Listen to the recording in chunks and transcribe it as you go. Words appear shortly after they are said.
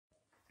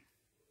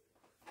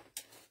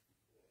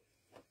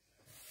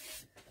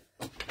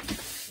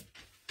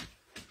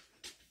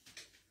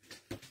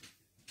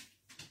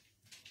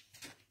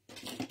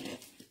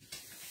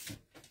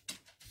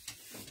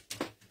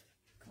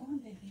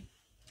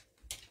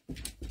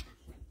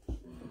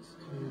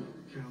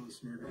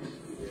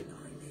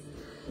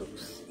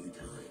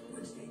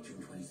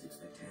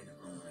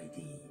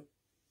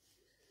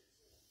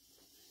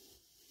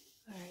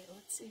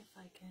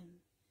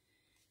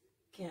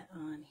get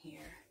on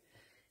here.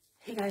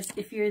 Hey guys,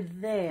 if you're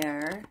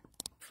there,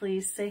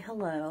 please say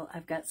hello.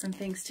 I've got some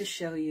things to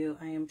show you.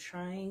 I am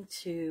trying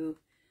to,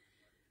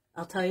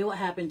 I'll tell you what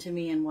happened to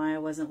me and why I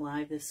wasn't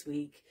live this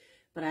week,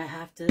 but I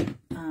have to,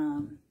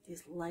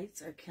 these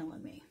lights are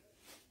killing me.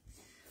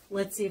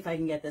 Let's see if I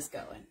can get this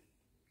going.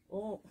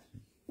 Oh,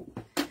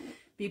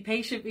 be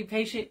patient, be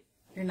patient.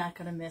 You're not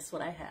going to miss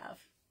what I have.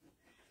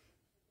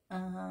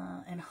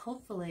 And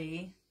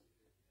hopefully,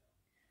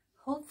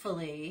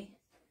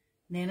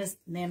 Nana's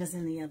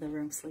in the other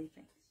room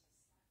sleeping.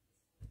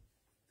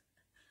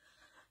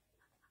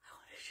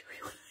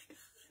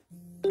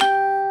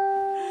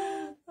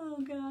 Oh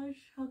gosh,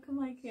 how come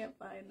I can't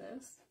find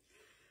this?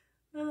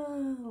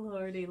 Oh,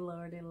 lordy,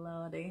 lordy,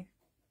 lordy.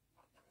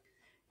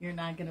 You're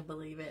not going to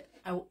believe it.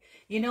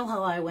 You know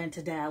how I went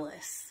to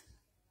Dallas?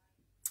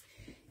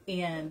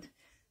 And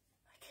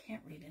I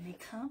can't read any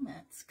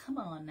comments. Come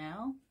on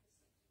now.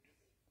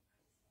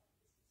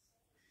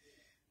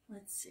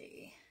 Let's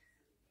see.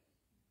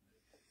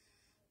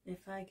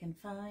 If I can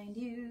find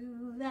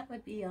you, that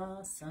would be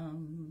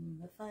awesome.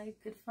 If I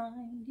could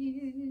find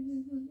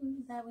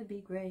you, that would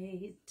be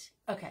great.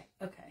 Okay,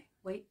 okay.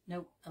 Wait,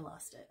 nope, I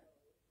lost it.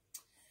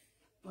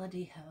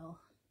 Bloody hell.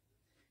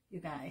 You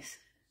guys,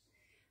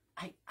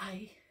 I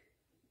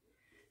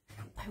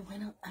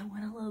went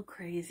a little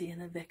crazy in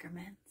the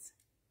Vickermans.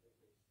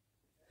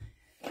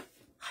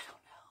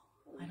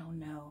 I don't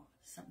know.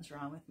 Something's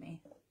wrong with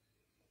me.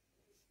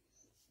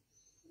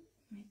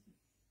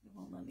 It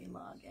won't let me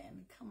log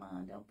in. Come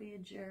on, don't be a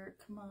jerk.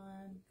 Come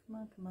on, come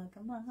on, come on,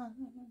 come on.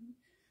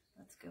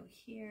 Let's go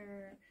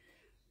here.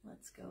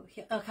 Let's go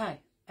here. Okay,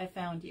 I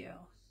found you.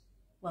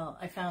 Well,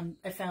 I found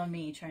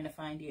me trying to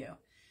find you.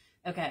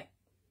 Okay.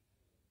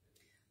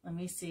 Let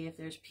me see if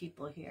there's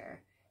people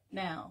here.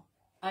 Now,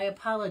 I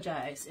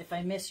apologize if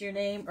I miss your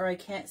name or I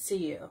can't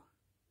see you.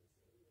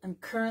 I'm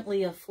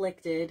currently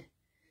afflicted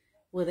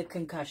with a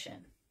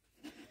concussion.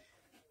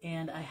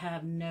 And I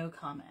have no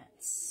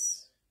comments.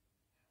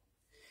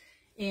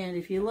 And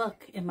if you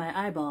look in my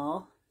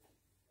eyeball,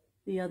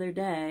 the other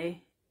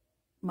day,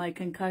 my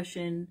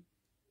concussion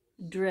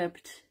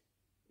dripped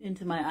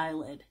into my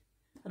eyelid.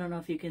 I don't know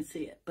if you can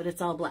see it, but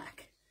it's all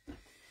black.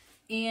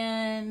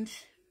 And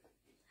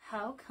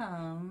how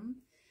come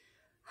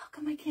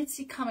I can't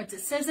see comments? It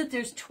says that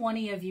there's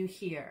 20 of you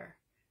here.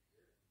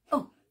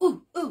 Oh,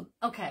 ooh, ooh,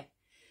 okay.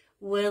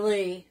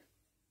 Willie,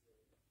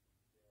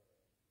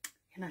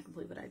 you're not gonna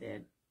believe what I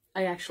did.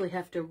 I actually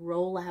have to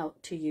roll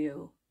out to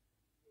you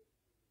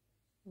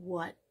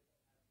what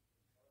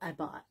I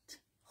bought.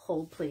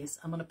 Hold please.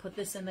 I'm going to put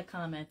this in the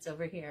comments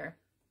over here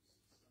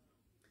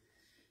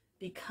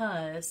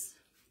because,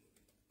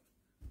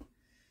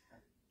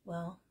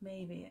 well,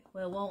 maybe,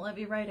 well, it won't let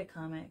me write a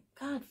comment.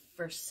 God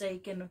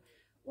forsaken,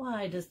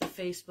 why does the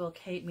Facebook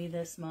hate me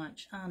this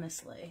much?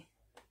 Honestly,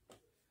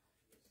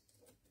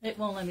 it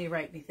won't let me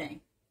write anything.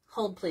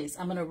 Hold please.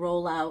 I'm going to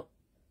roll out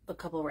a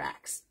couple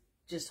racks.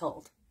 Just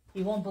hold.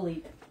 You won't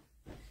believe it.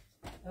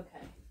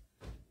 Okay.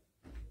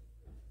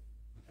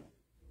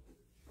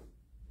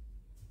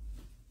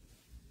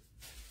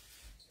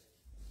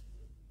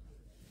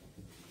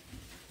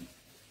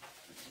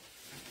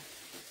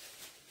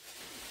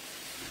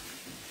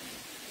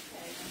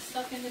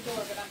 Stuck in the door,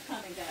 but I'm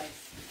coming,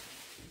 guys.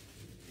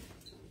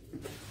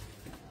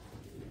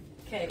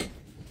 Okay,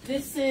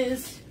 this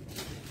is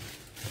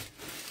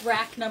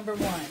rack number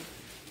 1.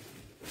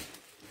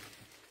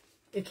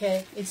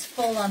 Okay, it's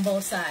full on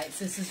both sides.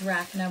 This is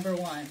rack number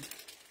 1. I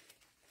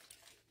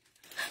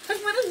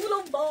went a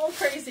little ball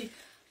crazy.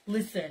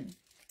 Listen,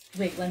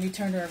 wait, let me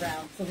turn her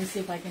around. So let me see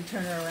if I can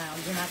turn her around.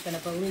 You're not going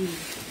to believe.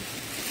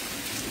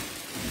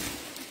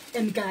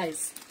 And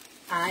guys,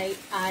 I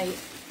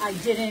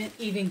didn't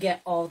even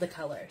get all the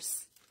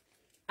colors.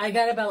 I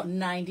got about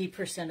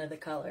 90% of the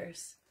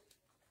colors.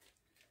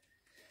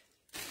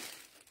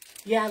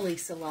 Yeah,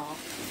 Lisa Law.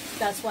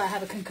 That's why I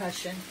have a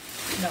concussion.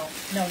 No.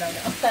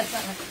 That's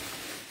not my...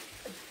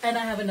 And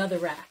I have another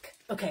rack.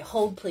 Okay,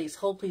 hold please.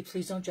 Hold please.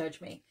 Please don't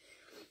judge me.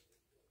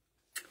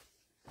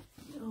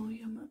 Oh,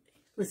 you're my...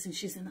 Listen,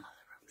 she's in the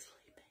other room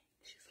sleeping.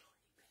 She's sleeping.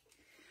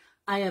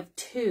 I have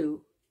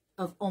 2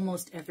 of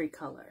almost every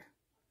color.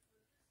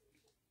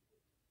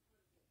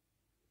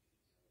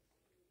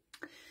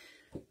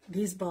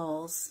 These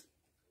balls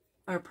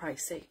are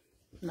pricey,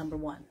 number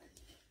 1.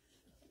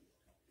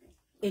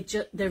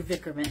 They're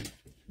Vickerman.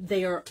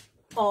 They are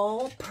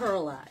all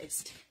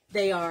pearlized.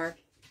 They are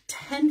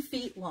 10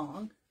 feet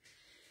long.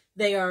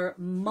 They are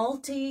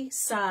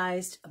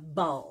multi-sized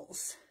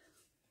balls.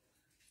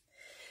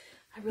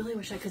 I really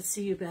wish I could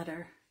see you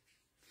better.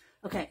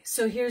 Okay,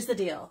 so here's the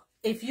deal.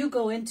 If you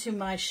go into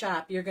my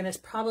shop, you're going to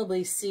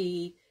probably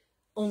see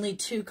only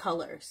 2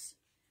 colors.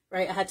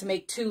 Right, I had to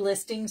make 2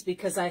 listings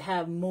because I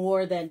have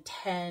more than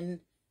 10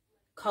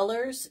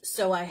 colors,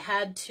 so I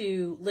had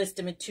to list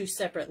them in 2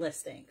 separate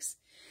listings.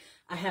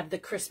 I have the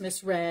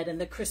Christmas red and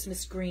the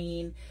Christmas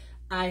green.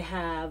 I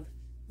have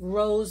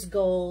rose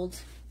gold,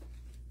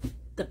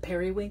 the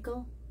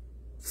periwinkle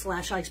 /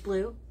 ice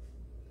blue.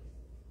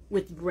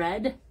 with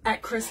red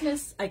at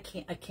Christmas, I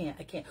can't.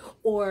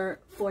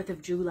 Or 4th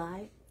of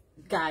July.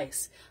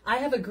 Guys, I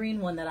have a green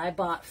one that I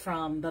bought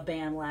from the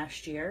band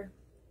last year.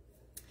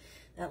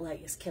 That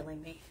light is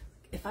killing me.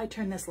 If I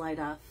turn this light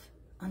off,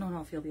 I don't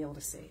know if you'll be able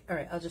to see. All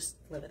right, I'll just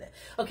live with it.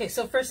 Okay,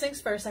 so first things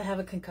first, I have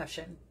a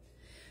concussion.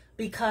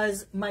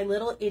 Because my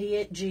little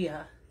idiot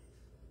Gia,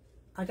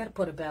 I got to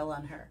put a bell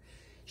on her.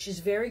 She's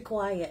very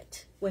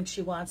quiet when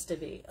she wants to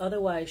be.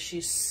 Otherwise,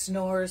 she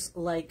snores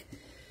like,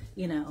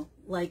 you know,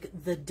 like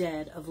the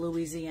dead of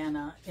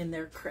Louisiana in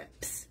their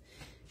crypts.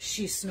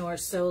 She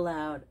snores so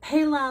loud.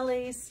 Hey,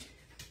 lollies.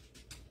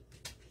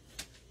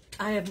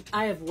 I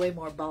have way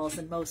more balls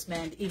than most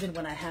men, even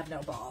when I have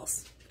no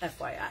balls.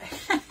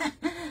 FYI.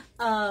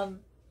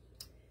 I'm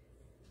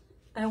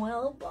a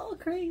little ball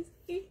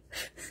crazy.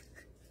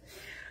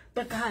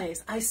 But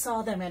guys, I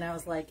saw them and I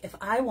was like, if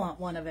I want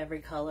one of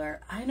every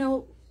color, I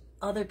know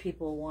other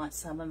people want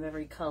some of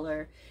every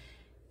color.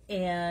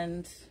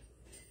 And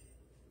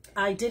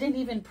I didn't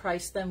even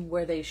price them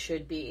where they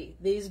should be.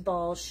 These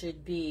balls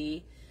should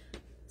be,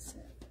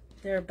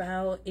 they're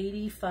about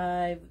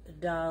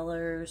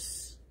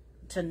 $85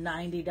 to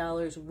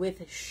 $90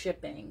 with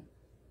shipping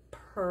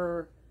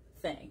per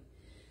thing.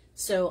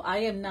 So I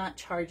am not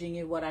charging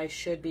you what I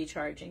should be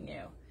charging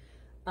you.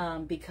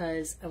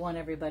 Because I want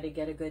everybody to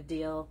get a good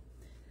deal.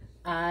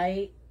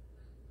 I'm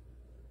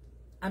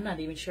not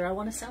even sure I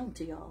want to sell them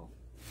to y'all.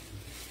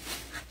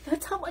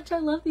 That's how much I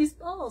love these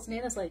balls.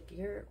 Nana's like,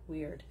 you're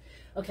weird.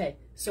 Okay,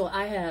 so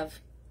I have,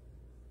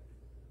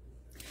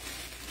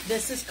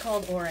 this is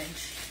called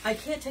orange. I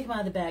can't take them out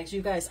of the bags.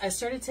 You guys, I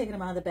started taking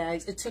them out of the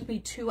bags. It took me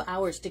 2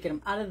 hours to get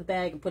them out of the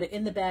bag and put it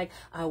in the bag.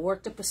 I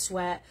worked up a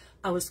sweat.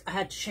 I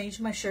had to change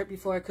my shirt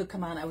before I could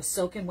come on. I was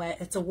soaking wet.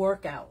 It's a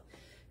workout.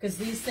 Because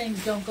these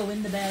things don't go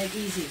in the bag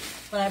easy.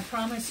 But I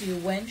promise you,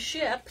 when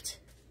shipped,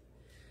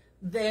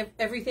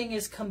 everything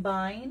is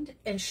combined,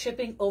 and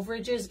shipping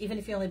overages, even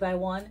if you only buy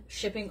one,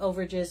 shipping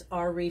overages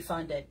are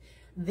refunded.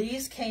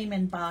 These came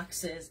in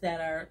boxes that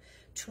are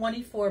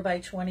 24 by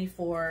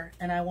 24,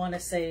 and I want to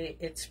say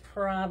it's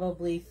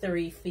probably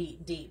 3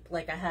 feet deep.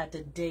 Like, I had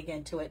to dig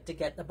into it to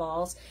get the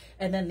balls.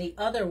 And then the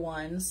other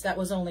ones, that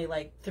was only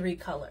like 3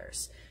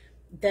 colors.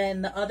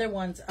 Then the other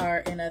ones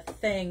are in a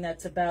thing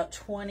that's about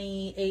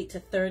 28 to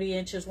 30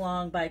 inches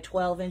long by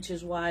 12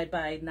 inches wide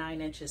by 9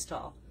 inches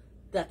tall.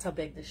 That's how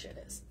big this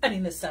shit is. I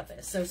mean, this stuff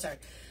is. So sorry.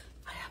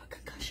 I have a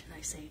concussion.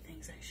 I say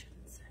things I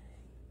shouldn't say.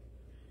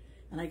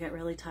 And I get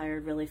really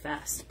tired really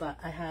fast. But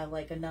I have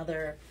like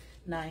another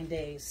 9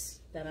 days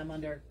that I'm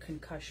under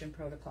concussion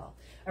protocol.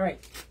 All right.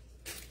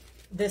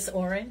 This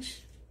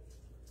orange.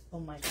 Oh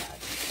my God.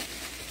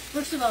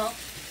 First of all,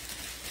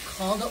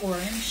 called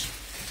orange.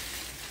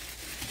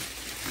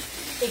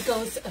 It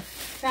goes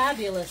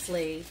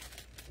fabulously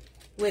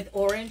with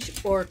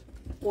orange or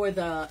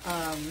the,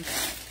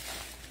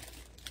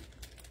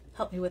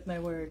 help me with my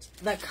words,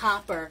 the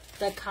copper.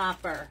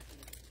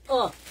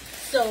 Oh,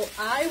 so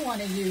I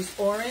want to use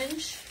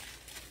orange.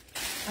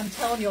 I'm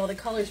telling you all the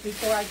colors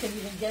before I can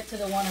even get to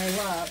the one I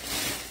love.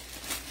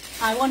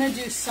 I want to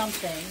do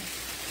something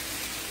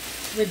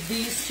with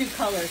these 2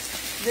 colors.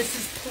 This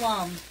is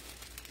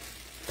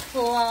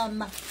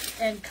plum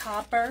and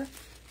copper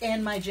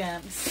and my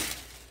gems.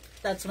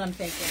 That's what I'm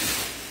thinking,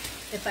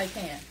 if I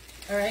can.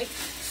 All right,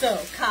 so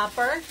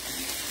copper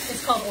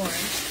is called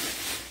orange.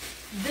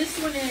 This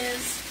one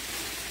is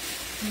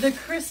the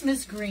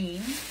Christmas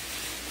green,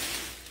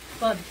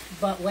 but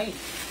wait,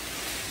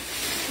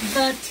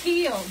 the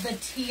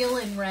teal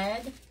and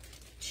red.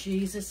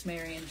 Jesus,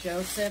 Mary, and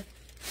Joseph,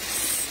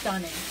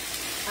 stunning.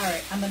 All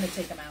right, I'm gonna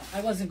take them out.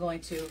 I wasn't going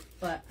to,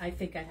 but I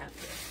think I have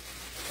to.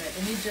 All right,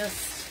 let me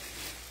just.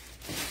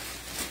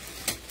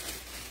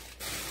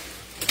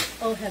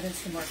 Oh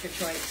heavens, to marker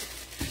choice.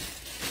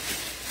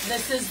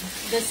 This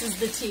is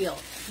the teal.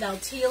 Now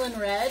teal and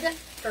red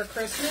for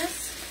Christmas,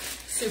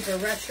 super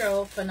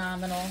retro,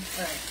 phenomenal. All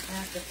right, I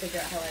have to figure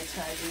out how I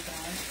tie these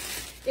on.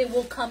 It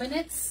will come in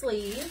its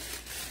sleeve.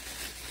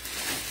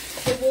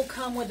 It will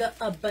come with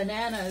a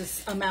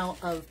bananas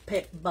amount of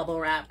bubble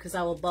wrap, because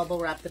I will bubble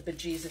wrap the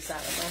bejesus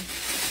out of them.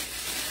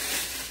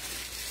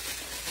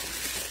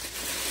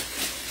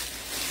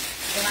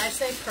 When I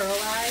say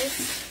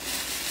pearlized,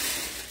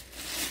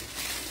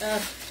 oh,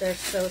 they're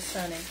so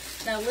stunning.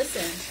 Now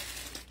listen,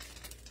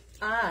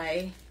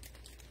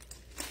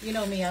 you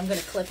know me, I'm going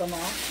to clip them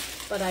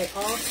off, but I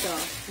also,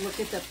 look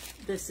at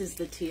this is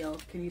the teal.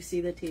 Can you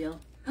see the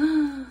teal?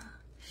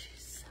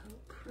 She's so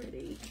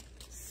pretty.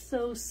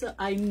 So,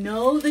 I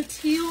know the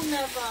teal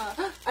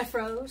never, I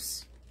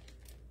froze.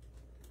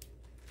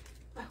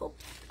 I hope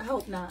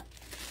not,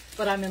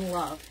 but I'm in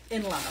love,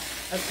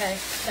 okay?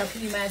 Now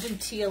can you imagine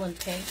teal and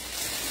pink?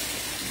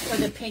 Or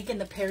the pink and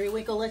the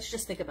periwinkle. Let's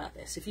just think about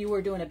this. If you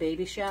were doing a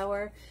baby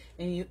shower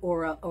and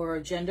or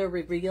a gender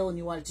reveal and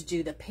you wanted to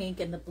do the pink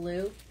and the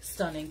blue,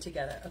 stunning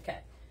together. Okay.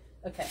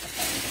 I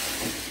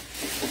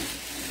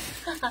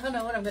don't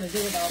know what I'm going to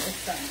do with all this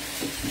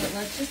stuff, but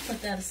let's just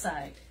put that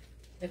aside.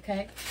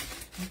 Okay.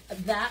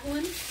 That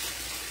one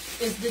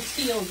is the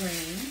teal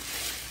green.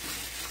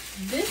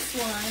 This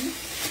one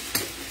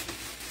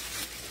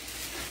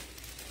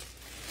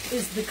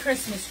is the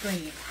Christmas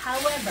green.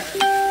 However,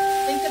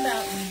 think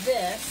about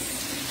this.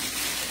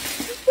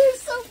 They're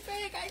so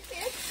big, I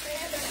can't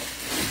stand it.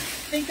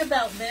 Think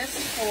about this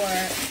for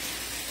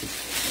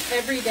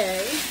every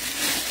day,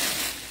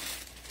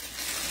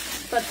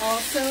 but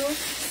also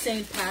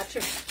St.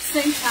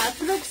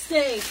 Patrick's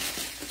Day.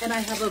 And I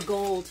have a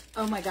gold.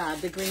 Oh my God,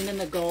 the green and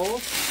the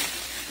gold.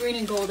 Green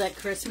and gold at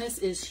Christmas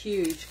is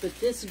huge. But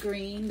this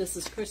green, this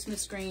is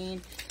Christmas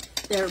green.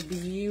 They're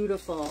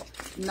beautiful.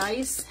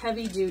 Nice,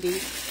 heavy duty.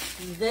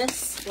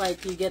 This,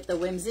 like you get the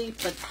whimsy,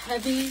 but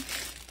heavy,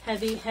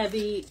 what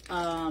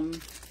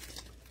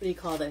do you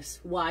call this?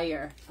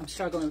 Wire. I'm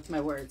struggling with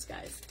my words,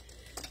 guys.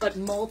 But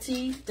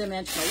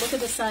multi-dimensional. Look at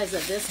the size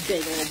of this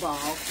big old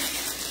ball.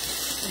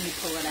 Let me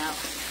pull it out.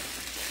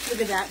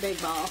 Look at that big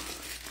ball.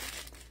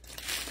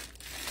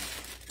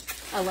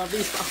 I love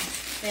these balls.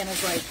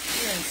 Anna's like,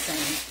 you're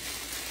insane.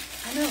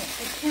 I know,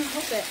 I can't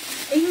help it.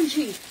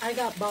 Angie, I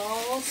got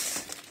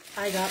balls.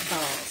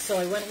 So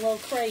I went a little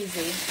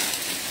crazy.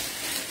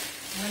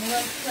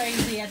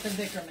 At the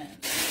Vickerman.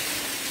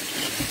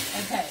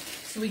 Okay,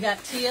 so we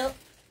got teal,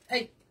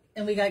 hey,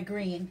 and we got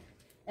green.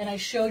 And I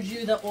showed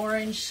you the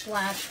orange /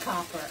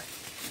 copper.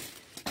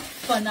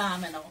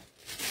 Phenomenal.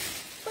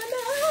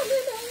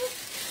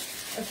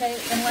 Okay,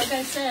 and like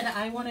I said,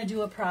 I want to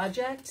do a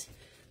project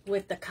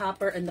with the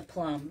copper and the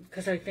plum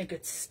because I think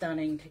it's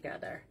stunning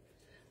together.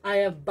 I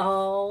have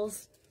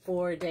balls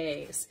for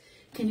days.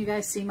 Can you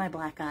guys see my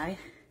black eye?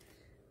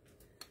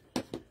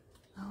 I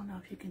don't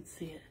know if you can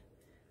see it.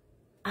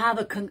 I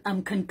have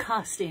I'm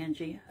concussed,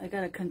 Angie. I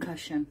got a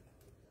concussion.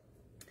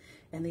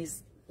 And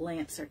these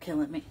lamps are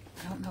killing me.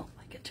 I don't know if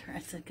I can turn. I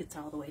think it's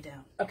all the way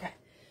down. Okay.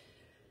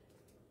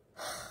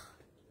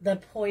 The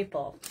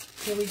purple.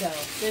 Here we go.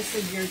 This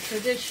is your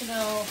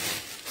traditional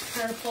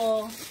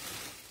purple,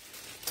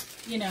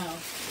 you know,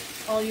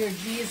 all your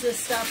Jesus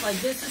stuff. Like,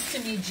 this is to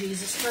me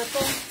Jesus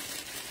purple.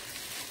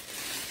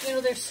 You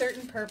know, there's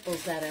certain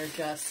purples that are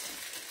just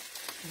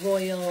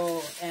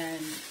royal, and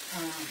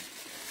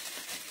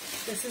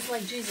this is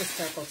like Jesus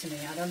purple to me.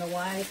 I don't know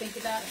why I think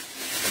of that,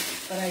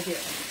 but I do.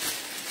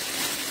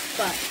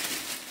 But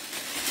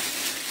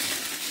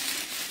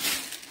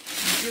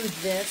do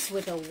this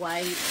with a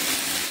white,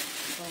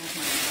 oh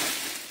my God,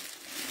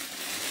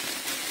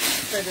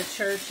 for the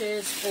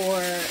churches,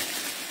 or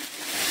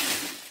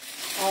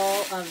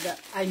all of the,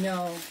 I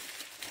know.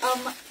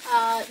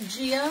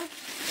 Gia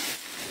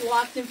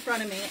walked in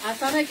front of me. I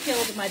thought I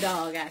killed my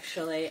dog,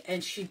 actually,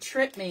 and she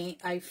tripped me.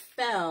 I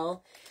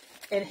fell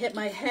and hit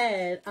my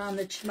head on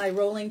my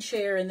rolling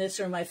chair in this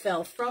room. I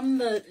fell from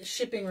the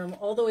shipping room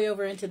all the way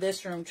over into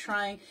this room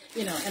trying,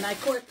 you know, and I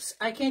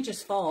can't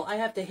just fall. I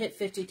have to hit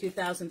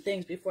 52,000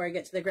 things before I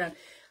get to the ground.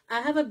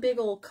 I have a big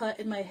old cut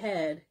in my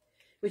head,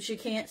 which you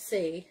can't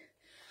see.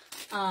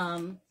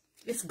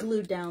 It's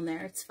glued down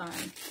there. It's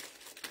fine.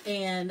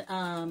 And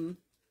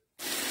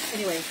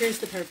anyway, here's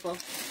the purple.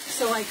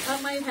 So I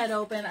cut my head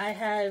open. I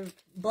had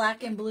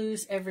black and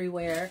blues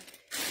everywhere.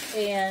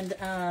 And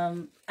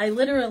I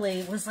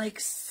literally was like,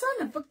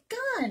 son of a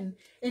gun.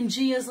 And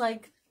Gia's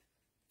like,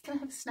 can I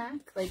have a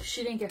snack? Like,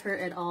 she didn't get hurt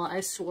at all. I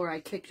swore I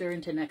kicked her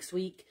into next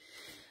week.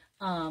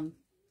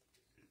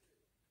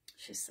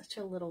 She's such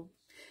a little...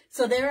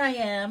 So there I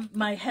am,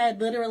 my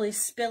head literally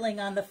spilling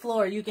on the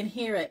floor. You can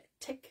hear it.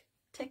 Tick,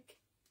 tick,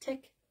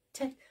 tick,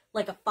 tick,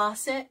 like a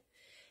faucet.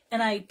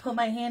 And I put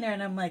my hand there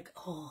and I'm like,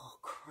 oh,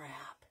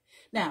 crap.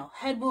 Now,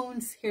 head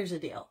wounds, here's the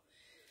deal.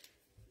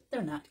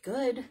 They're not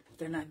good.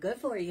 They're not good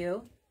for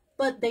you.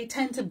 But they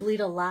tend to bleed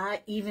a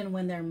lot, even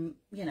when they're,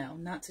 you know,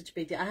 not such a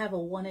big deal. I have a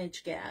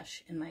 1-inch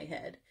gash in my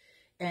head.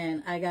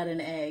 And I got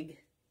an egg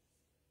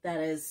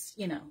that is,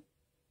 you know,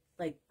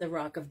 like the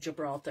Rock of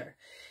Gibraltar.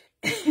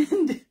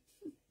 And,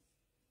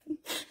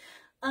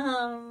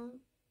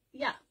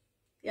 yeah,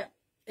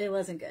 it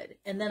wasn't good.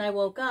 And then I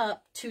woke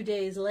up 2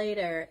 days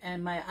later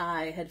and my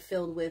eye had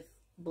filled with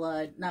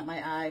blood. Not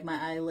my eye, my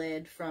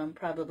eyelid, from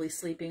probably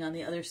sleeping on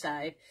the other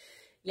side.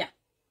 Yeah,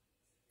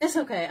 it's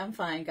okay. I'm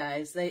fine,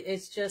 guys.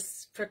 It's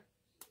just for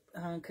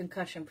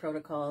concussion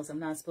protocols. I'm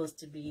not supposed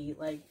to be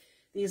like,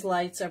 these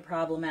lights are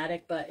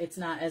problematic, but it's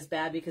not as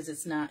bad because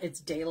it's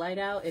daylight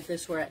out. If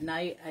this were at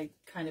night, I'd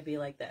kind of be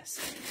like this.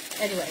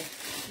 Anyway,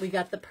 we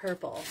got the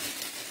purple.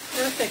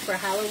 Perfect for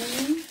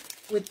Halloween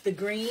with the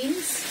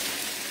greens.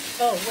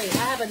 Oh, wait,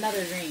 I have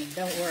another green.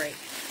 Don't worry.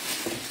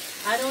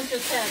 I don't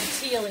just have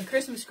teal and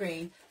Christmas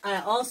green.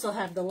 I also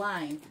have the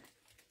lime.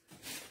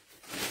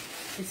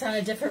 It's on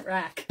a different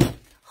rack.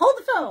 Hold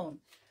the phone.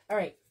 All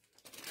right.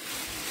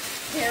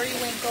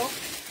 Periwinkle.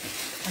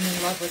 I'm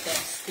in love with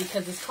this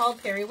because it's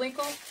called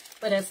periwinkle,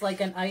 but it's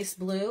like an ice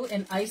blue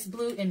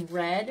in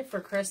red for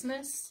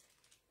Christmas.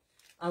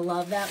 I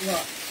love that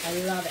look. I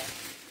love it.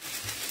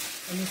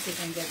 Let me see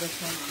if I can get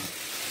this one on.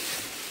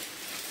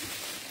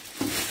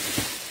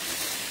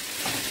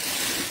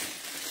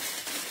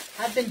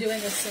 I've been doing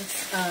this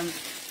since,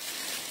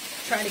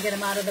 trying to get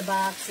them out of the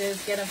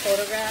boxes, get them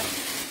photographed,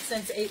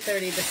 since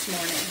 8:30 this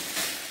morning.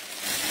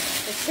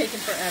 It's taken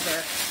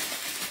forever.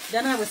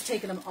 Then I was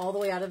taking them all the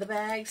way out of the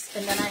bags,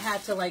 and then I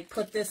had to, like,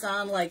 put this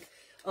on, like,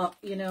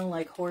 You know,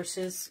 like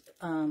horses,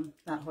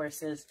 not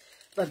horses,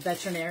 but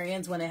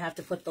veterinarians, when they have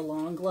to put the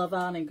long glove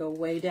on and go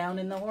way down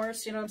in the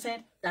horse, you know what I'm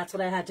saying? That's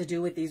what I had to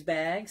do with these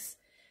bags.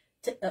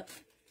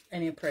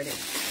 And you're pretty.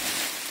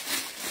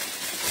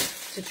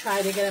 To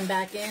try to get them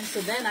back in.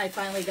 So then I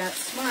finally got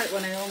smart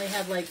when I only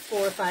had like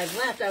 4 or 5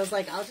 left. I was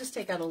like, I'll just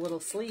take out a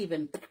little sleeve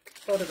and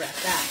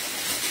photograph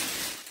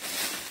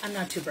that. I'm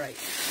not too bright.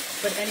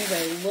 But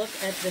anyway, look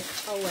at the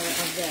color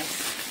of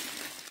this.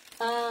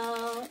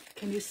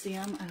 Can you see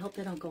them? I hope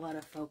they don't go out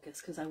of focus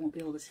because I won't be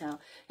able to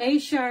tell. Hey,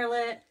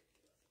 Charlotte.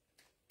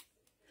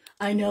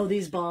 I know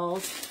these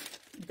balls.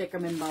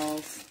 Vickerman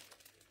balls.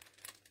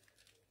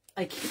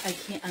 I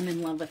can't, I'm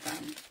in love with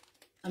them.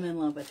 I'm in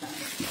love with them.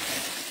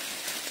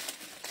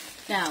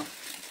 Now,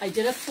 I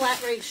did a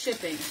flat rate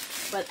shipping,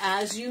 but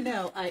as you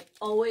know, I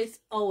always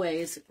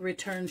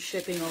return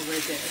shipping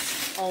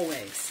overages.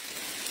 Always.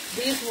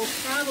 These will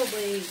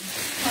probably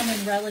come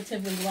in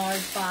relatively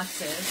large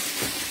boxes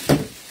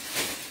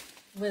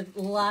with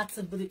lots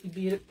of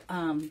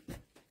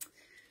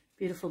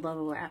beautiful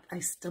bubble wrap. I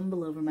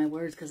stumble over my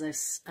words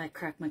because I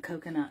crack my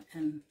coconut,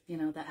 and you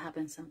know that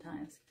happens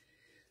sometimes.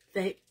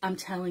 I'm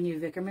telling you,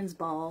 Vickerman's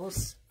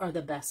balls are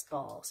the best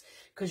balls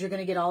because you're going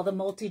to get all the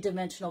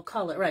multi-dimensional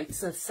color, right?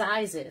 So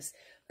sizes,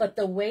 but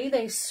the way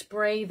they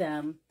spray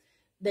them,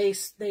 they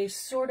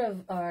sort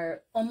of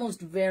are almost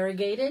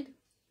variegated,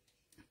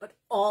 but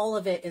all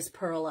of it is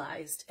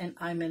pearlized, and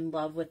I'm in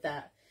love with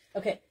that.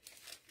 Okay,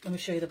 let me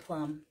show you the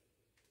plum.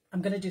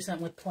 I'm going to do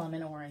something with plum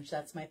and orange.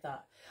 That's my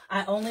thought.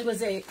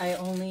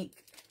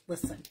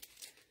 Listen,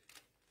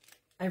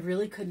 I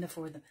really couldn't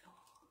afford them at all.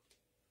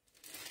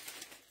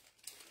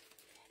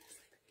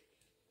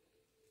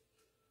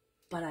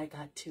 But I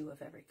got 2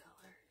 of every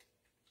color.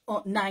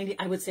 Oh, 90,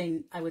 I would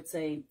say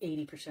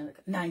 80% of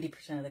the,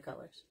 90% of the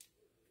colors.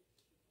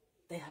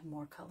 They have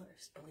more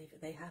colors, believe it.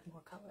 They have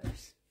more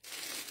colors.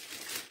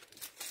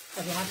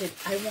 I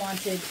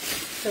wanted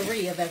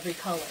 3 of every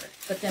color.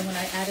 But then when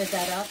I added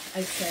that up,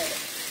 I said,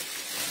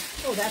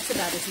 oh, that's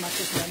about as much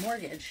as my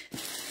mortgage.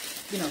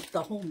 You know,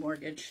 the whole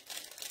mortgage.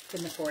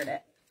 Couldn't afford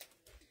it.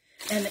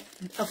 And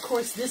of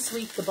course, this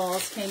week the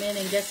balls came in,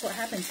 and guess what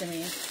happened to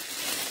me?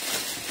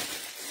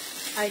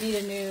 I need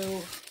a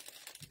new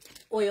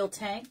oil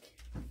tank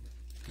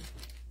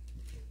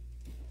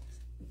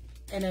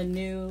and a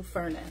new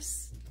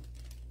furnace.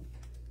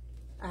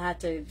 I had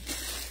to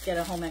get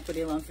a home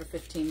equity loan for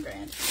 15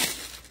 grand.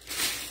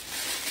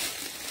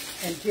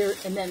 And here,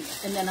 and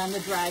then on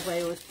the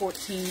driveway was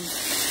 14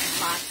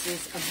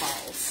 boxes of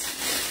balls.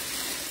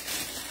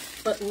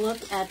 But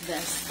look at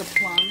this, the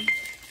plum.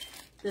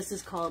 This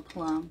is called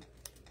plum.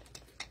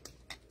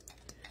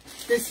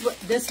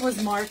 This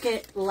was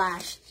market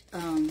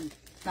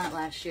not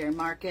last year,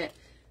 market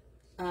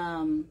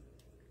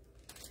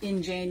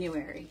in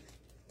January.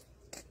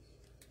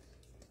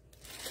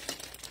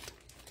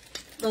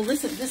 Well,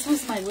 listen, this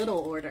was my little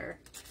order.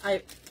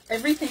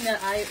 Everything that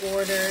I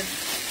ordered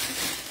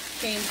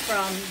came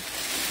from,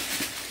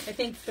 I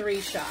think,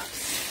 3 shops.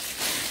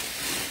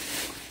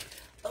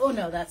 Oh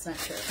no, that's not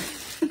true.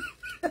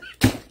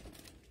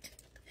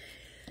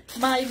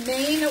 My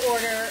main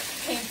order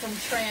came from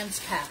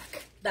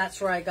Transpac.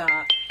 That's where I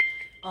got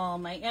all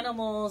my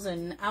animals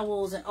and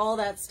owls and all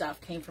that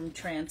stuff came from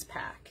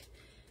Transpac.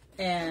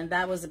 And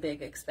that was a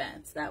big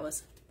expense. That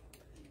was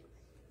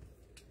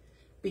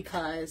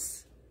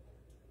because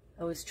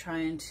I was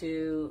trying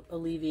to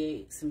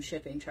alleviate some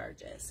shipping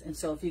charges. And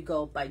so if you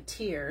go by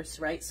tiers,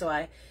 right? So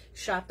I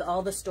shopped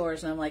all the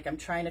stores, and I'm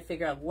trying to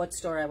figure out what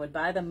store I would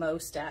buy the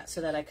most at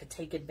so that I could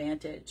take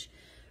advantage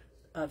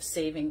of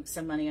saving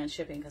some money on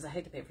shipping, because I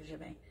hate to pay for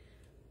shipping.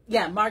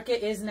 Yeah,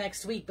 market is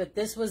next week, but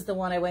this was the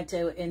one I went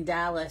to in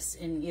Dallas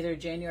in either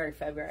January or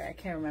February. I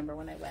can't remember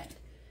when I went.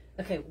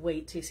 Okay,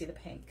 wait till you see the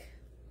pink.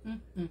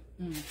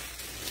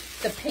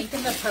 The pink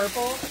and the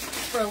purple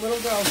for a little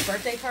girl's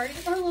birthday party,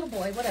 or a little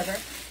boy, whatever.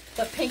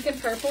 But pink and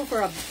purple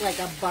for like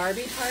a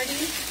Barbie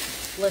party.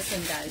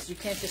 Listen, guys, you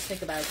can't just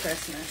think about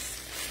Christmas.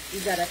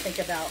 You got to think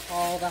about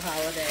all the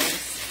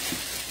holidays.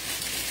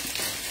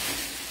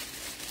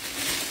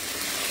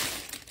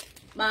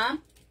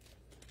 Mom?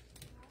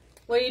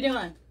 What are you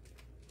doing?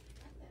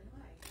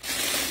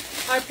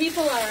 Our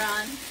people are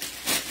on.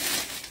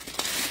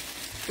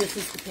 This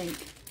is the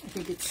pink. I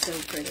think it's so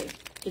pretty.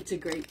 It's a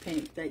great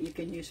pink that you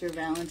can use for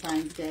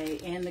Valentine's Day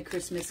and the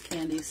Christmas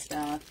candy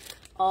stuff.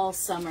 All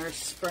summer,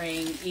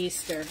 spring,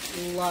 Easter.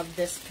 Love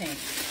this pink.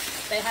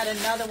 They had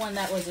another one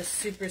that was a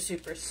super,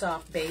 super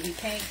soft baby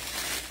pink,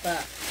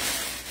 but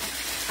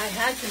I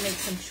had to make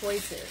some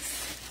choices.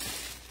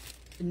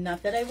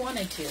 Not that I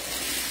wanted to.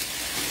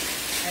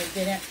 I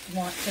didn't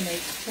want to make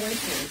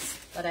choices,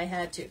 but I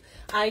had to.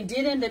 I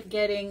did end up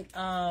getting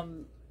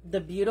the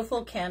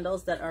beautiful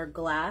candles that are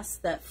glass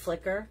that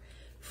flicker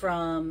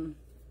from,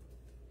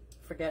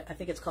 I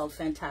think it's called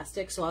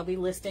Fantastic. So I'll be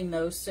listing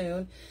those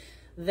soon.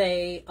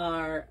 They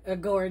are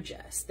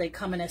gorgeous. They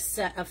come in a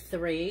set of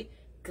 3,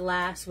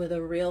 glass with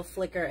a real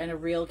flicker and a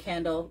real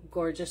candle.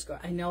 Gorgeous.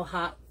 I know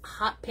hot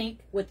pink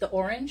with the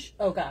orange.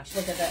 Oh gosh,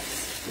 look at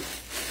this.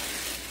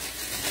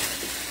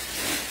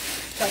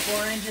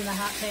 orange and the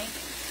hot pink.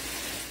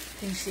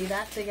 Can you see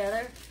that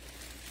together?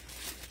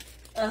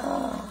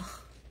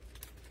 Oh,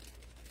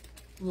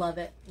 love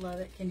it, love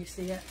it. Can you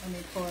see it? Let me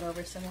pull it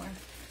over some more.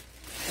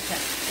 Okay,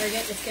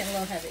 it's getting a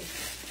little heavy.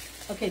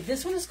 Okay,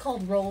 this one is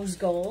called Rose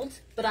Gold,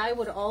 but I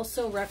would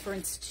also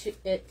reference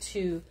it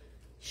to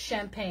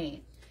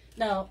Champagne.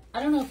 Now,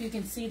 I don't know if you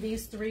can see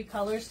these three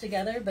colors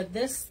together, but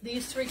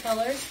these three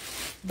colors,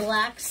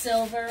 black,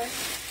 silver,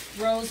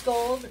 rose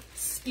gold,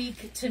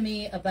 speak to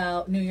me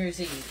about New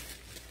Year's Eve.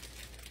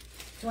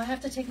 Do I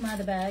have to take them out of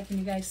the bag? Can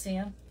you guys see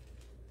them?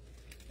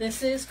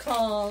 This is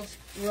called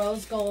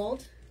Rose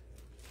Gold.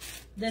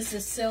 This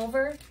is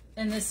silver,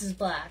 and this is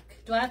black.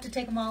 Do I have to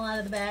take them all out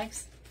of the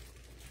bags?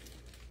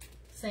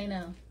 Say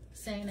no.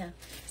 Say no.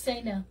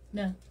 Say no.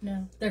 No,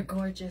 no. They're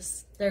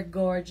gorgeous. They're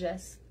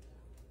gorgeous.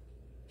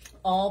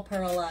 All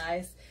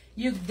pearlized.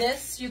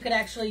 This you could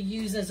actually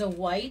use as a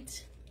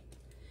white.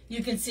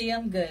 You can see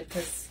them good,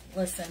 because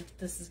listen,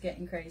 this is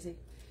getting crazy.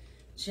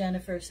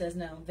 Jennifer says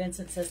no.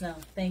 Vincent says no.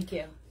 Thank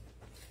you.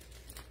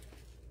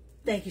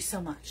 Thank you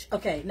so much.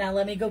 Okay, now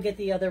let me go get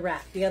the other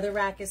rack. The other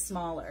rack is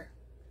smaller.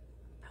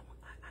 I went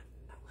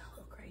a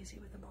little crazy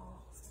with the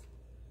balls.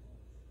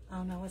 I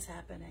don't know what's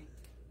happening,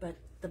 but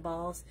the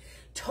balls,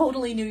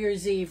 totally New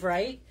Year's Eve,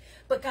 right?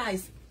 But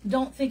guys,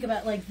 don't think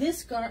about like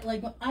this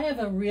like I have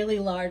a really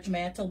large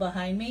mantle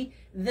behind me.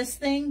 This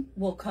thing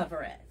will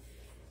cover it,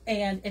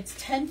 and it's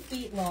 10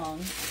 feet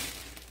long.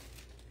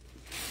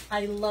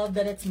 I love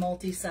that it's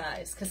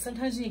multi-size, because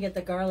sometimes when you get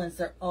the garlands,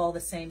 they're all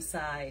the same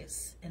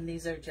size, and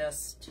these are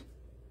just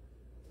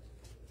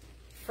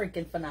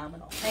freaking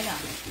phenomenal. Hang on.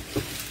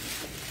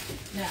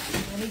 Now,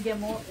 let me get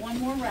one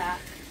more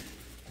rack.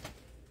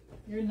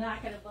 You're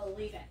not going to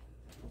believe it.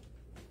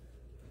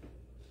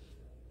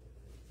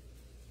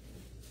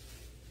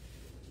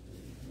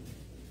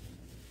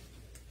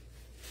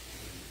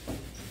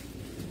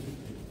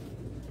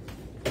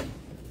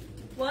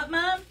 What,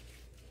 Mom?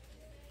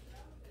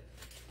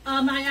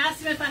 I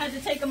asked him if I had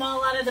to take them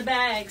all out of the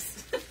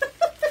bags.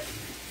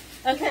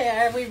 Okay,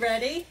 are we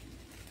ready?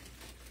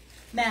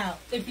 Now,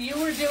 if you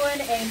were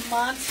doing a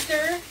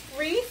monster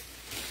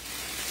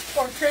wreath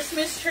or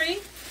Christmas tree,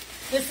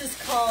 this is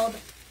called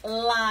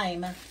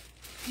lime.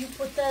 You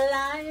put the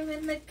lime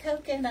in the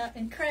coconut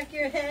and crack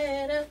your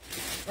head up,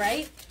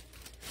 right?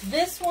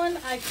 This one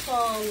I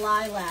call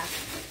lilac.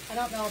 I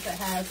don't know if it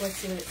has. Let's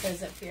see what it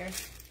says up here.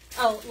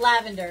 Oh,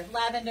 lavender.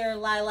 Lavender,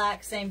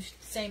 lilac, same.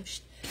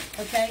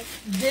 Okay,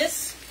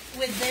 this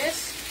with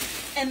this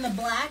and the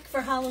black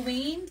for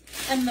Halloween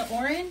and the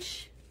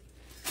orange.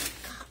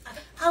 God,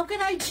 how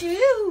can I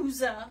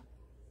choose?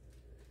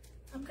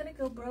 I'm gonna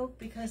go broke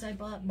because I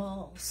bought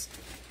balls.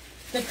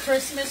 The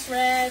Christmas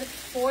red,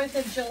 4th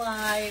of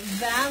July,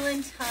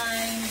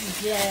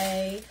 Valentine's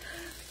Day.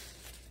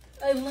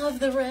 I love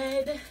the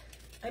red.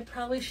 I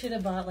probably should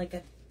have bought like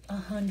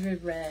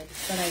 100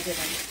 reds, but I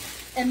didn't.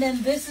 And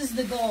then this is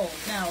the gold.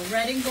 Now,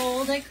 red and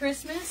gold at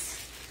Christmas.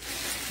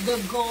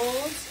 The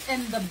gold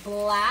and the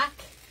black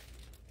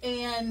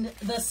and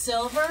the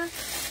silver.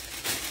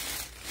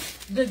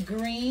 The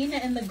green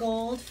and the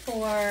gold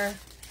for,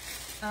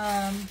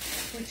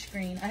 which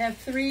green? I have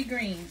 3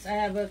 greens. I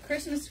have a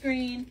Christmas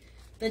green,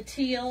 the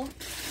teal,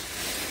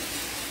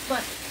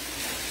 but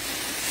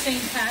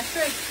St.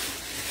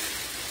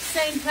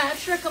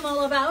 Patrick, I'm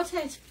all about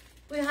it.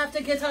 We have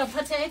to get our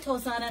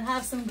potatoes on and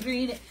have some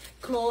green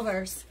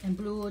clovers and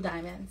blue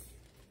diamonds.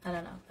 I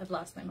don't know. I've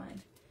lost my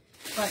mind.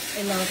 But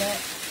I love it.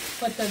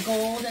 But the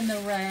gold and the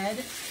red,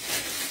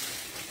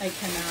 I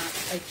cannot.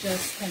 I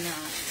just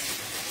cannot.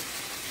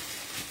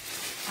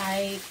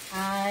 I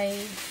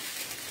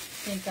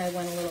think I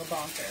went a little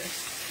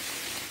bonkers.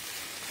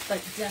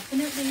 But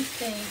definitely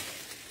think,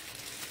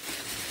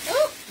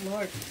 oh,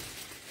 Lord.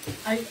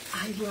 I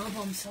love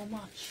them so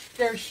much.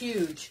 They're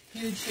huge.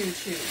 Huge, huge,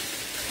 huge.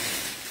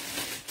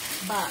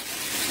 But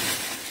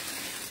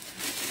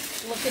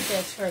look at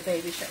this for a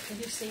baby shower. Can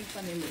you see?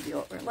 Let me move you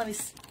over. Let me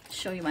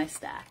show you my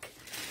stack.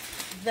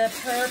 The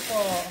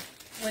purple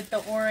with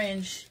the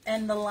orange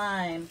and the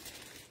lime.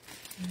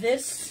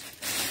 This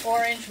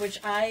orange, which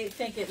I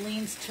think it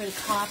leans to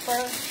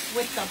copper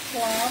with the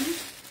plum.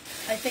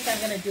 I think I'm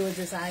going to do a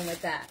design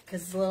with that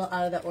because it's a little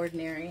out of the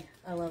ordinary.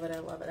 I love it. I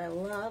love it. I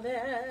love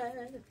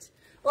it.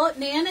 Well,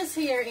 Nana's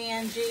here,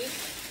 Angie.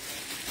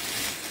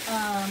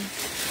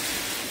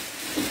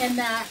 And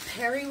that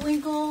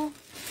periwinkle.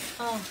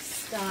 Oh,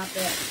 stop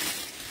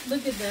it.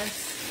 Look at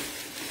this.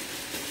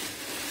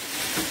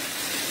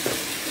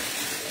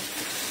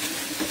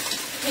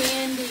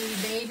 Candy,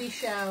 baby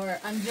shower.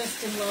 I'm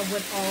just in love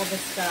with all the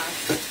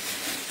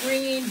stuff.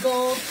 Green,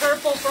 gold,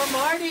 purple for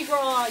Mardi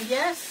Gras.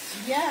 Yes,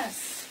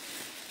 yes.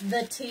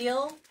 The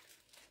teal,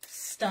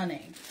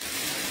 stunning.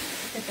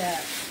 Look at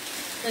that.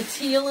 The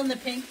teal and the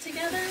pink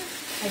together,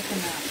 I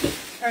cannot.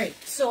 All right,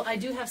 so I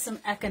do have some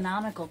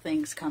economical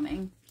things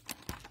coming.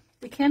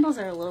 The candles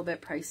are a little bit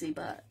pricey,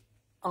 but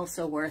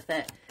also worth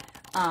it.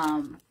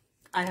 I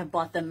have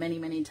bought them many,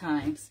 many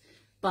times.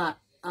 But,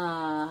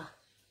 oh,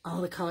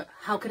 the color.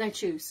 How could I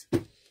choose?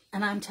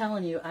 And I'm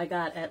telling you, I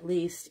got at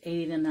least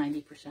 80 to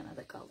 90% of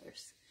the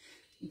colors.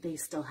 They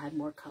still had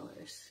more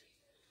colors.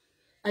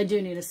 I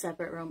do need a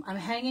separate room. I'm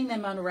hanging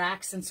them on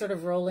racks and sort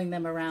of rolling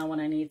them around when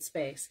I need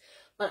space.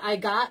 But I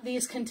got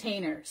these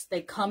containers.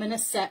 They come in a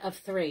set of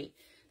 3.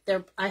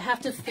 I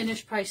have to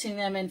finish pricing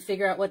them and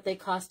figure out what they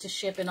cost to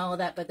ship and all of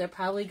that, but they're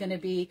probably going to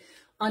be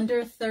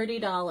under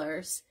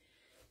 $30.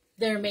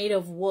 They're made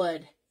of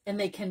wood, and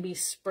they can be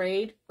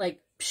sprayed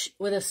like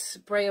with a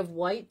spray of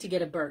white to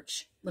get a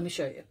birch. Let me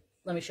show you.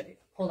 Let me show you.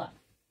 Hold on.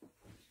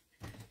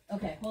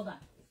 Okay, hold on.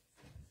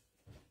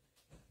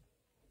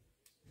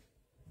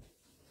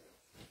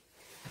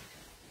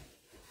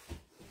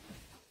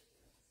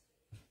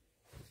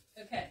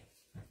 Okay.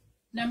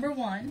 Number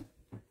 1,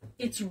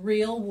 it's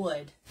real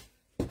wood.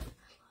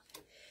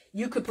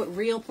 You could put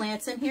real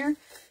plants in here.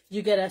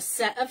 You get a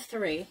set of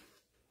 3.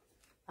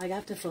 I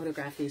have to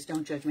photograph these.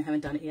 Don't judge me. I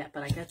haven't done it yet,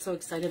 but I get so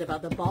excited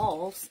about the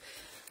balls,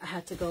 I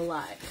had to go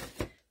live.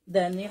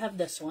 Then you have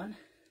this one.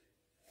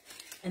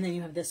 And then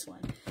you have this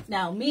one.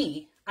 Now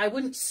me, I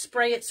wouldn't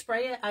spray it.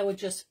 I would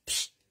just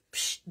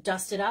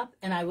dust it up,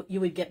 and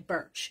you would get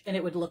birch, and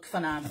it would look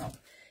phenomenal.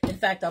 In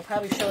fact, I'll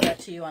probably show that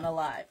to you on a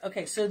live.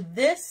 Okay, so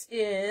this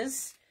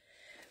is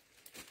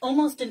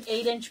almost an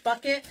 8-inch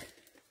bucket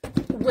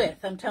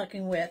width. I'm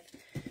talking width.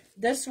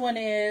 This one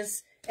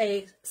is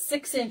a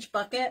 6-inch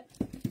bucket.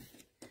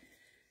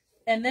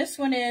 And this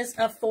one is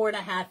a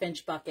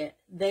 4.5-inch bucket.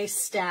 They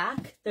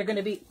stack. They're going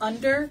to be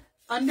under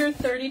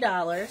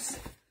 $30.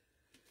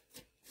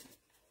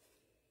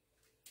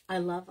 I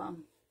love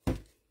them.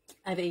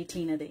 I have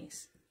 18 of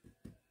these.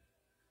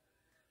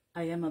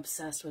 I am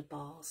obsessed with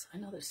balls. I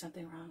know there's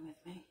something wrong with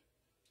me.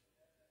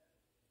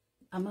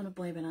 I'm going to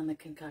blame it on the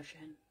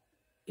concussion.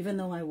 Even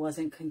though I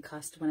wasn't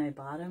concussed when I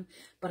bought them.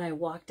 But I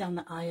walked down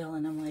the aisle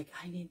and I'm like,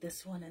 I need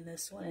this one and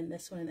this one and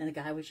this one. And the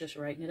guy was just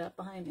writing it up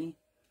behind me.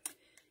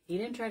 He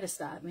didn't try to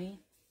stop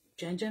me.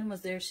 Jen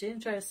was there. She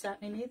didn't try to stop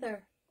me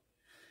neither.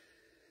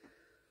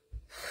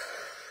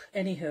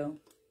 Anywho.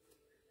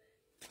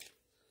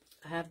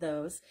 I have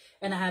those.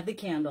 And I have the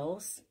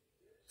candles.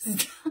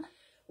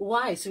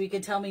 Why? So you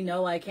can tell me,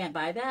 no, I can't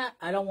buy that?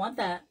 I don't want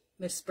that,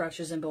 Miss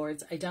Brushes and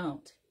Boards. I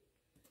don't.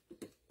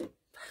 I love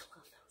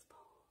those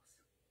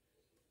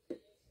balls.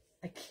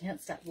 I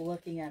can't stop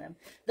looking at them.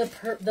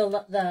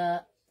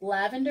 The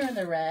lavender and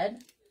the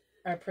red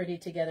are pretty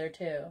together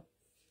too.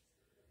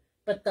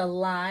 But the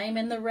lime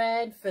and the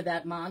red for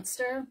that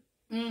monster.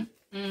 And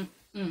the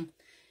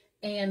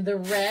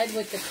red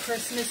with the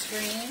Christmas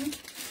green.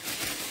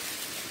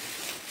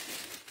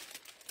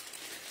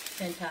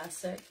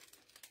 Fantastic.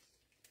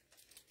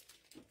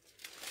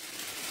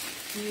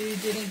 You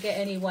didn't get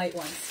any white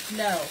ones.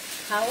 No.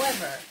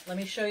 However, let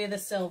me show you the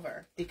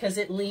silver because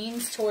it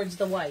leans towards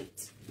the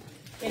white.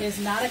 It is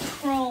not a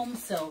chrome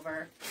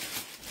silver.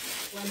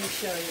 Let me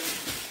show you.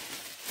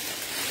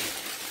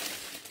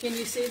 Can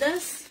you see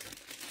this?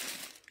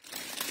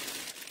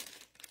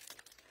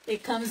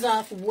 It comes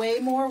off way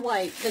more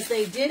white because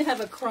they did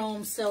have a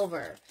chrome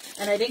silver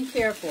and I didn't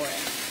care for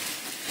it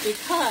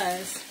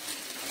because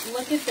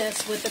look at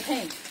this with the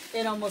pink.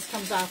 It almost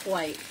comes off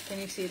white.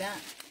 Can you see that?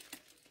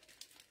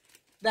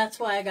 That's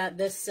why I got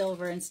this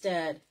silver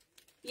instead.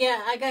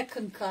 Yeah, I got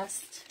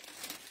concussed.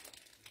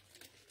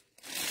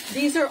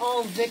 These are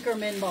all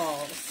Vickerman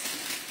balls.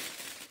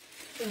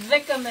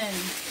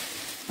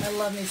 Vickerman. I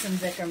love me some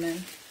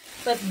Vickerman.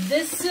 But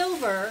this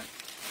silver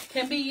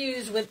can be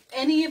used with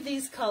any of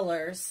these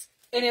colors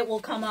and it will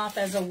come off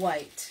as a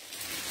white.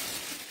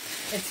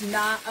 It's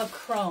not a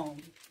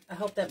chrome. I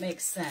hope that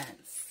makes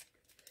sense.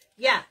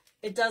 Yeah.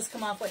 It does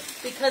come off white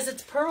because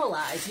it's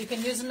pearlized. You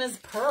can use them as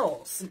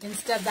pearls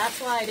instead. That's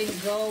why I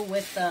didn't go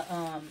with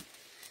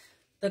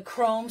the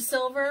chrome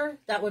silver.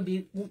 That would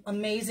be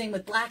amazing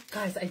with black.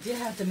 Guys, I did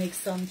have to make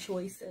some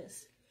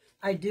choices.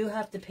 I do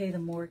have to pay the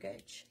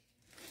mortgage.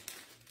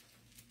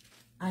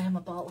 I am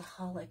a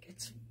ballaholic.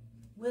 It's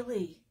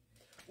Willie.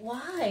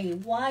 Why?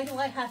 Why do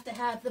I have to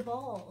have the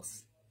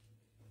balls?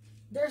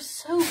 They're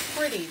so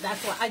pretty.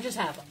 That's why I just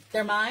have them.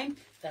 They're mine.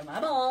 They're my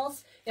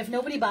balls. If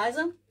nobody buys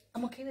them,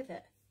 I'm okay with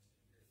it.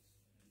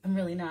 I'm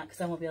really not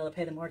because I won't be able to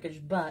pay the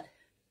mortgage, but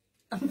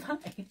I'm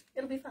fine.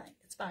 It'll be fine.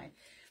 It's fine.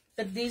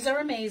 But these are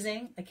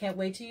amazing. I can't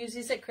wait to use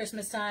these at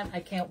Christmas time. I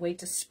can't wait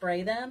to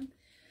spray them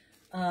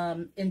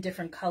in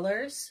different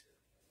colors.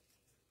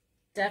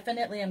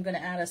 Definitely I'm going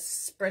to add a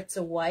spritz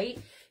of white.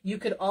 You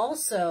could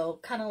also,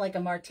 kind of like a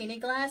martini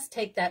glass,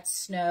 take that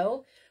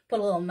snow, put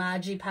a little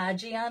Maji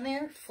Paji on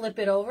there, flip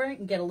it over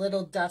and get a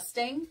little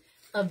dusting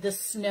of the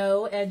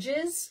snow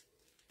edges.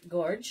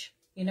 Gorge.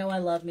 You know I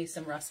love me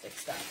some rustic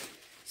stuff.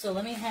 So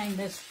let me hang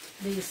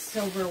these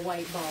silver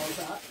white balls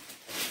up.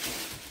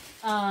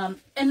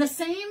 And the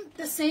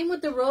same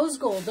with the rose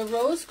gold. The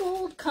rose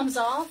gold comes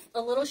off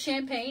a little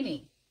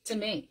champagne-y to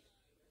me.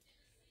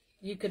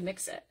 You could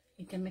mix it.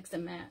 You can mix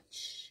and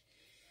match.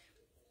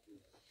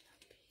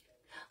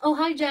 Oh,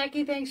 hi,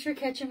 Jackie. Thanks for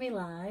catching me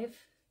live.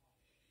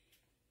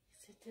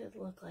 It did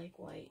look like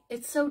white.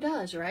 It so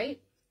does,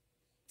 right?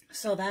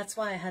 So that's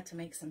why I had to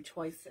make some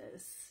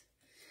choices.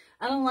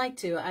 I don't like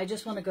to. I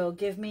just want to go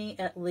give me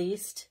at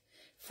least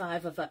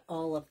 5 of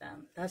all of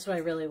them. That's what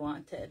I really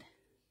wanted.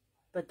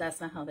 but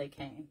that's not how they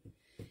came.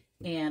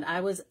 And I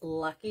was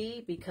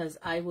lucky because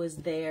I was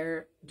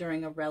there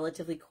during a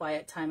relatively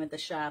quiet time at the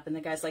shop. And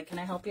the guy's like, can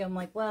I help you? I'm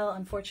like, well,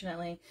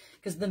 unfortunately,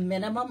 because the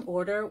minimum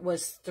order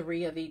was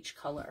 3 of each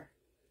color.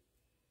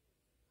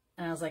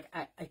 And I was like,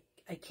 I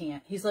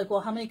can't. He's like, well,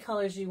 how many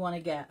colors do you want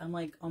to get? I'm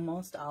like,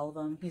 almost all of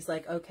them. He's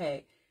like,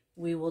 okay,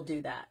 we will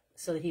do that.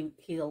 So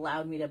he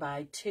allowed me to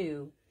buy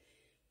 2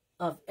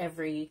 of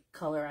every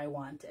color I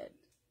wanted.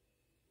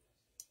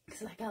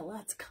 Because I got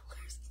lots of colors.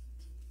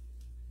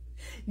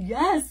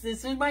 Yes,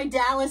 this is my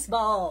Dallas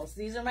balls.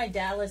 These are my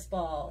Dallas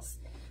balls.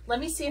 Let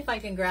me see if I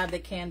can grab the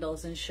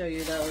candles and show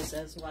you those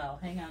as well.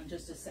 Hang on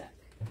just a sec.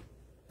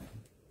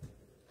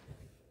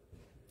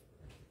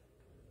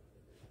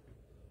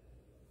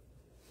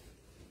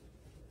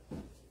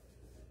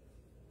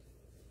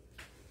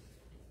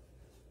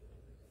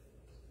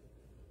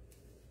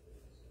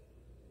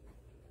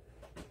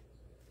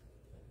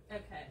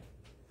 Okay,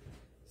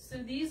 so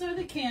these are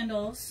the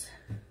candles.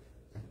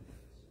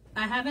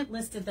 I haven't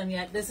listed them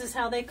yet. This is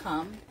how they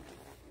come.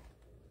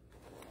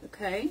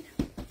 Okay.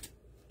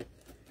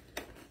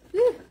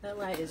 Whew, that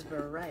light is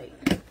bright.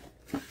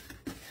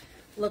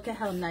 Look at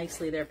how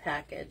nicely they're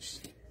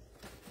packaged.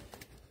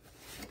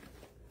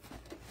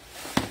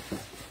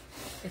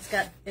 It's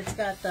got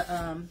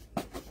the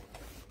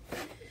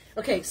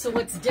okay, so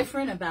what's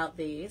different about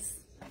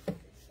these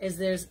is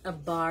there's a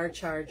bar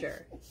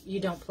charger. You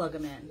don't plug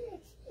them in.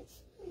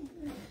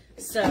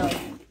 So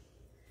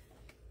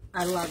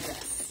I love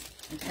this.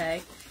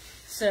 Okay,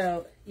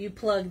 so you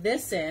plug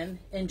this in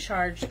and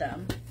charge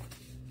them,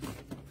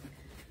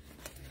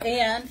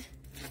 and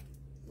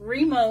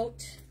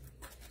remote,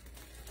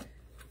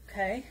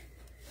 okay,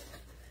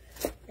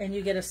 and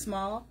you get a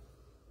small,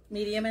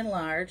 medium, and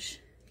large,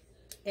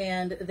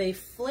 and they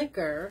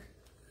flicker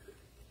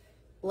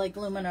like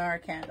Luminar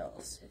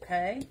candles,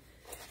 okay?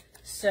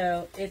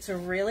 So it's a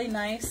really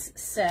nice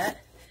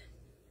set.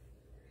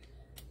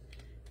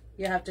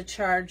 You have to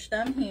charge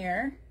them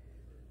here,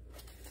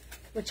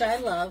 which I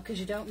love because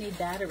you don't need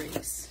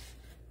batteries.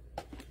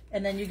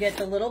 And then you get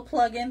the little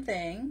plug-in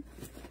thing.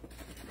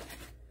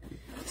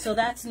 So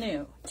that's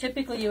new.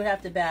 Typically you would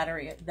have to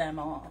battery them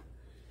all.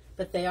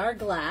 But they are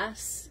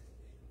glass.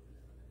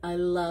 I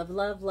love,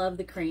 love, love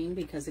the cream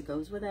because it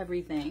goes with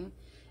everything.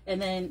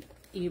 And then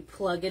you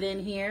plug it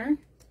in here,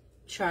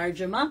 charge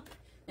them up,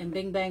 and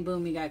bing, bang,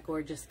 boom, you got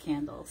gorgeous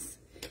candles.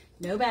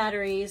 No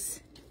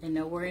batteries and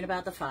no worrying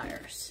about the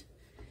fires.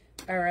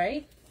 All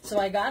right. So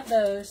I got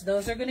those.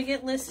 Those are going to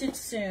get listed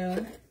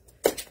soon.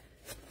 I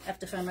have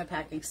to find my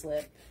packing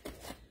slip.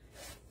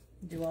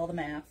 Do all the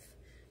math.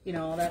 You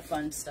know, all that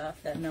fun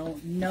stuff that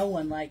no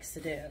one likes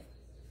to do.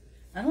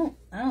 I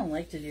don't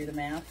like to do the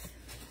math.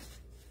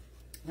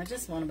 I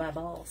just want to buy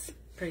balls.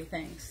 Pretty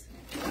things.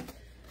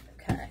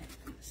 Okay.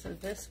 So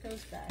this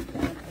goes back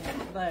down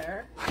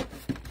there.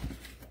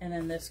 And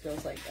then this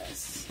goes like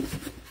this.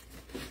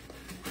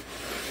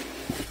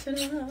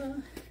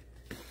 Ta-da!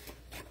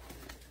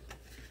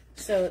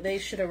 So they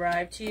should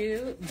arrive to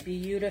you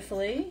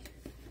beautifully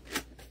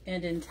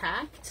and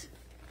intact.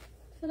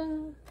 Ta-da!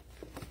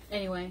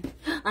 Anyway,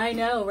 I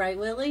know, right,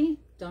 Willie?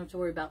 Don't have to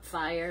worry about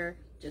fire.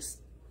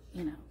 Just,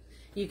 you know,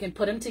 you can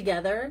put them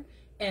together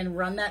and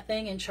run that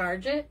thing and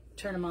charge it,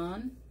 turn them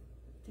on,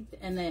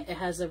 and then it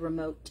has a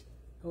remote.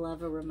 I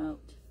love a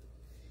remote.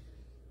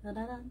 Those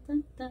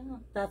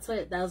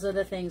are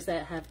the things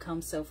that have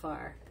come so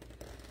far.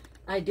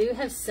 I do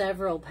have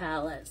several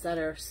pallets that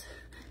are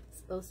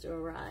supposed to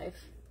arrive.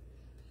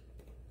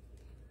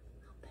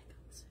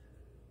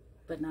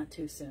 But not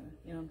too soon,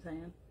 you know what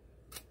I'm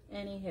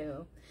saying?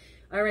 Anywho,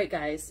 all right,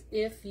 guys,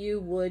 if you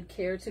would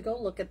care to go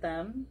look at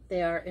them,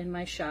 they are in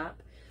my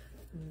shop.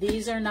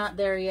 These are not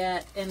there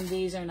yet, and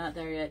these are not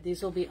there yet.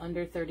 These will be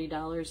under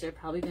 $30. They're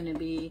probably going to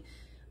be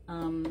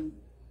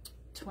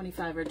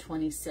 $25 or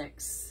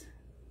 $26.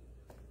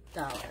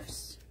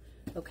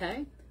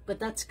 Okay, but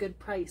that's good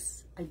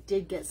price. I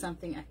did get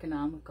something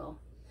economical.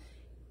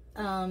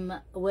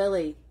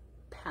 Willie,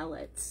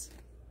 pallets.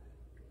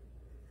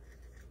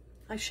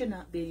 I should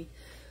not be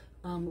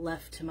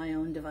left to my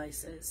own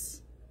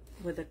devices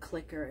with a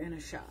clicker in a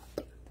shop.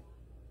 Oh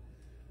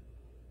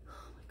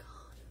my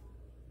God.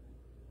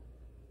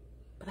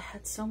 But I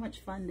had so much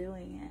fun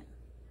doing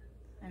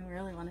it. I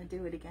really want to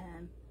do it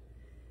again.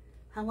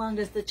 How long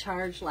does the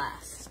charge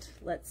last?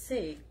 Let's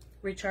see.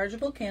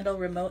 Rechargeable candle,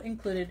 remote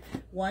included,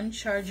 1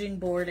 charging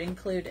board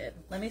included.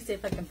 Let me see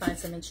if I can find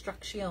some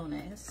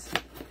instrucciones.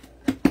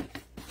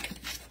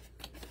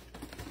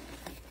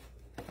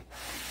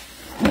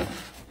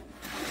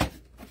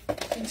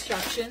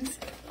 Instructions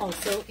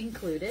also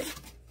included.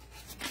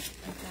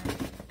 Okay.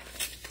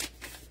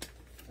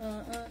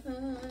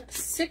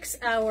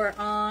 6-hour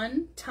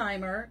on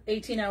timer,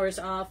 18 hours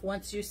off.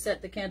 Once you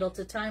set the candle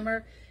to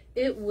timer,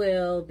 it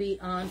will be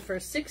on for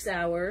 6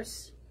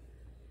 hours,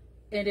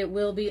 and it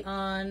will be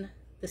on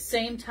the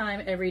same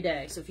time every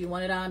day. So if you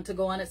want it on to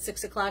go on at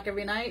 6 o'clock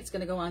every night, it's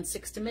going to go on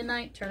 6 to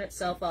midnight, turn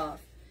itself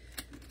off.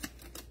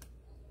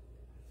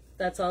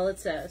 That's all it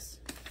says.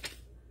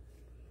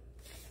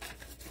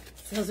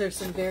 Those are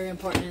some very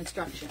important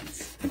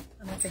instructions.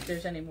 I don't think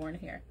there's any more in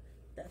here.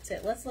 That's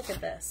it. Let's look at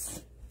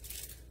this.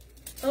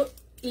 Oh,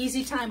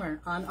 easy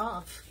timer, on,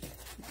 off.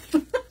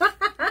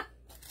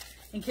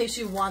 In case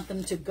you want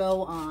them to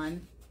go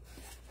on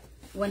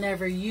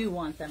whenever you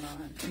want them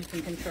on. You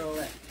can control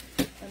it.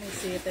 Let me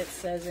see if it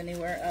says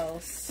anywhere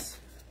else.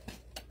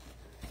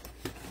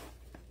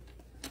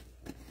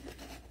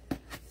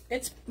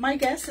 My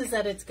guess is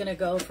that it's going to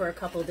go for a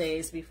couple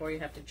days before you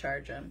have to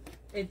charge them.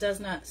 It does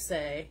not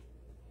say.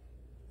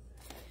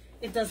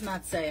 It does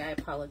not say. I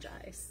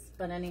apologize.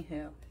 But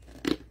anywho.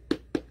 Oh,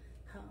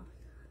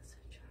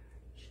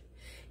 charge.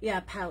 Yeah,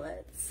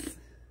 pallets.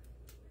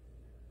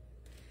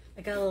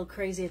 I got a little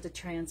crazy at the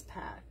trans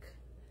pack.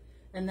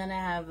 And then I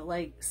have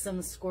like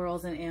some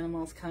squirrels and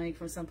animals coming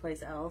from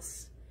someplace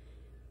else.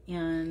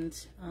 And,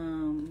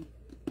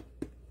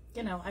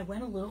 you know, I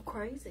went a little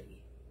crazy.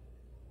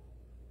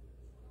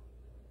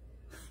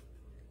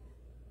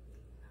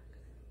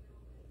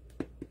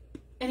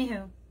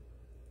 Anywho,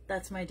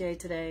 that's my day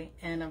today,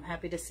 and I'm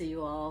happy to see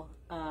you all.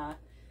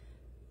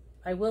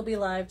 I will be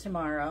live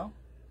tomorrow,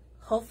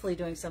 hopefully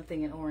doing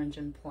something in orange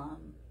and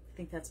plum. I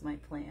think that's my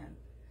plan,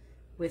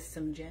 with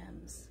some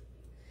gems.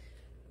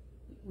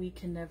 We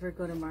can never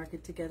go to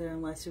market together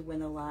unless we win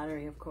the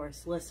lottery, of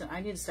course. Listen, I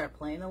need to start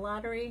playing the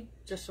lottery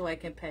just so I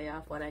can pay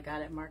off what I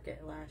got at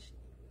market last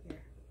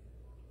year.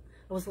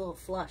 I was a little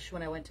flush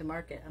when I went to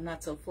market. I'm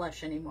not so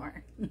flush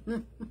anymore.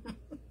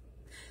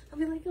 I'll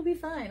be like, it'll be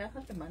fine. I'll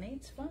have the money.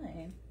 It's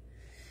fine.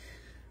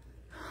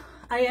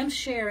 I am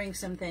sharing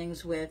some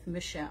things with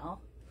Michelle.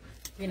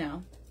 You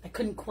know, I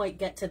couldn't quite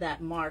get to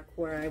that mark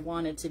where I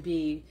wanted to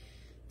be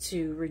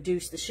to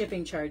reduce the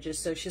shipping charges.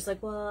 So she's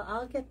like, well,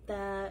 I'll get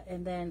that.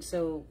 And then,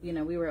 so, you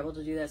know, we were able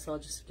to do that. So I'll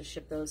just have to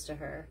ship those to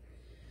her.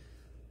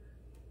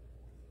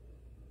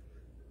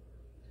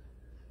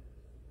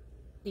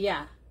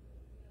 Yeah,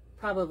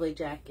 probably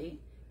Jackie.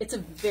 It's a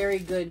very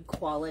good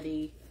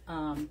quality.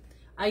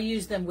 I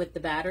use them with the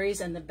batteries,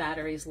 and the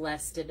batteries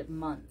lasted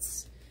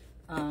months.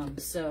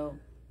 So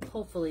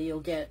hopefully you'll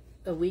get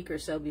a week or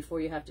so before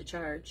you have to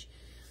charge.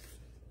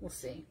 We'll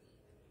see.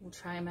 We'll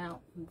try them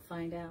out and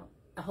find out.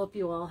 I hope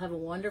you all have a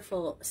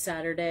wonderful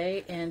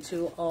Saturday, and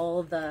to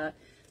all the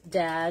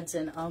dads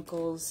and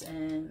uncles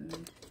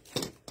and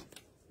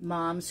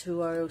moms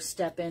who are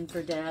step in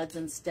for dads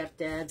and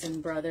stepdads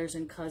and brothers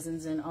and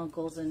cousins and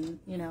uncles and,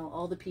 you know,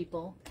 all the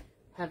people.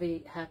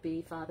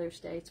 Happy Father's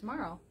Day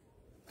tomorrow.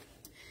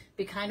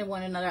 Be kind to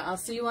one another. I'll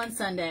see you on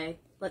Sunday.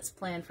 Let's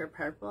plan for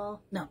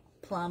purple. No,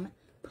 plum,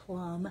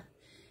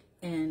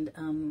 and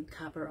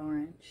copper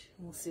orange.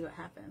 We'll see what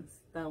happens.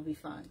 That'll be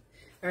fun.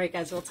 All right,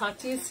 guys. We'll talk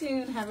to you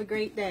soon. Have a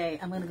great day.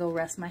 I'm going to go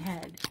rest my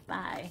head.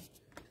 Bye.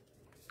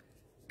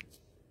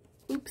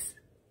 Oops.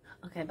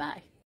 Okay, bye.